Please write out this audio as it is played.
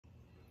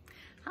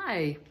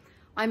Hi,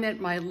 I'm at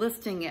my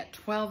listing at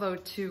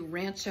 1202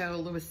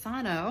 Rancho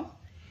Luisano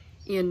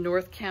in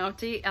North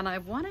County, and I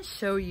want to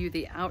show you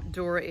the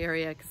outdoor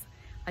area because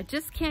I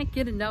just can't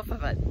get enough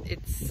of it.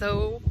 It's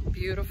so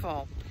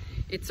beautiful.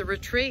 It's a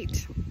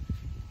retreat.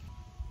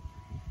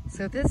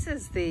 So this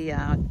is the,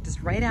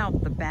 just right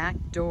out the back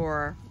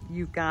door,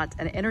 you've got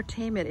an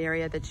entertainment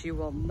area that you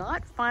will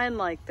not find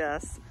like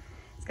this.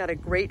 It's got a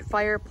great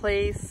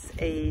fireplace,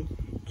 a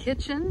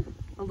kitchen,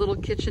 a little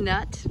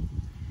kitchenette.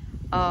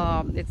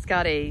 It's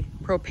got a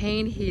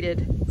propane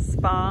heated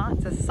spa.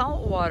 It's a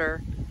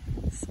saltwater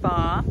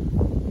spa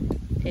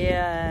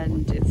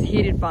and it's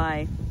heated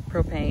by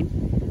propane.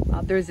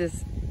 There's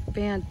this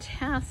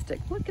fantastic,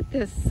 look at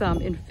this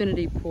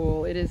infinity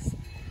pool. It is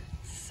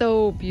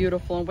so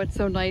beautiful, and what's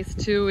so nice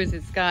too is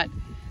it's got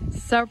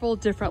several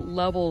different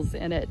levels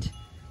in it.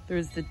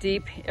 There's the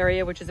deep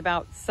area, which is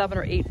about 7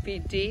 or 8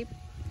 feet deep,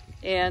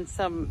 and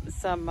some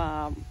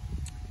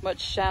much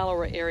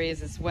shallower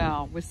areas as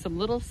well, with some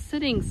little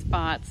sitting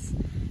spots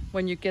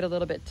when you get a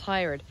little bit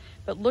tired.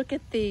 But look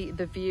at the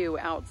view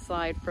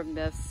outside from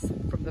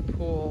the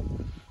pool.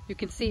 You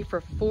can see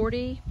for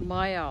 40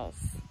 miles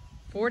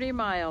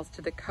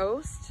to the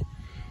coast,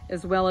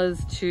 as well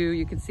as to,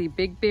 you can see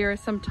Big Bear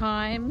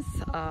sometimes,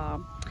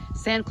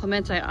 San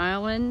Clemente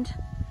Island,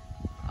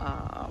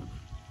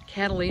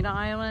 Catalina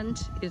Island.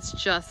 It's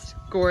just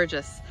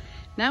gorgeous.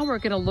 Now we're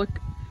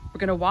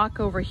gonna walk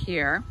over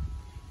here.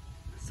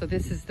 So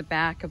this is the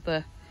back of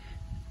the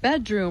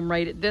bedroom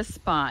right at this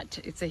spot.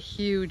 It's a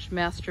huge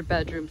master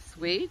bedroom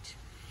suite.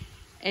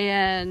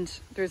 And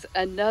there's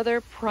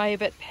another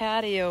private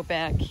patio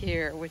back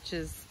here, which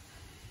is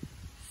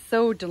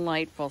so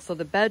delightful. So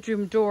the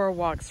bedroom door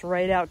walks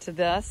right out to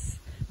this,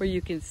 where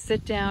you can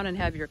sit down and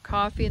have your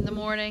coffee in the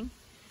morning.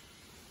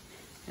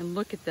 And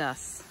look at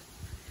this.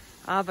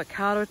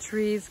 Avocado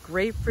trees,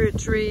 grapefruit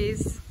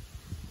trees.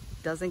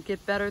 Doesn't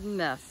get better than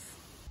this.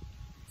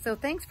 So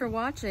thanks for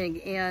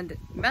watching, and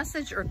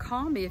message or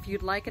call me if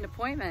you'd like an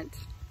appointment.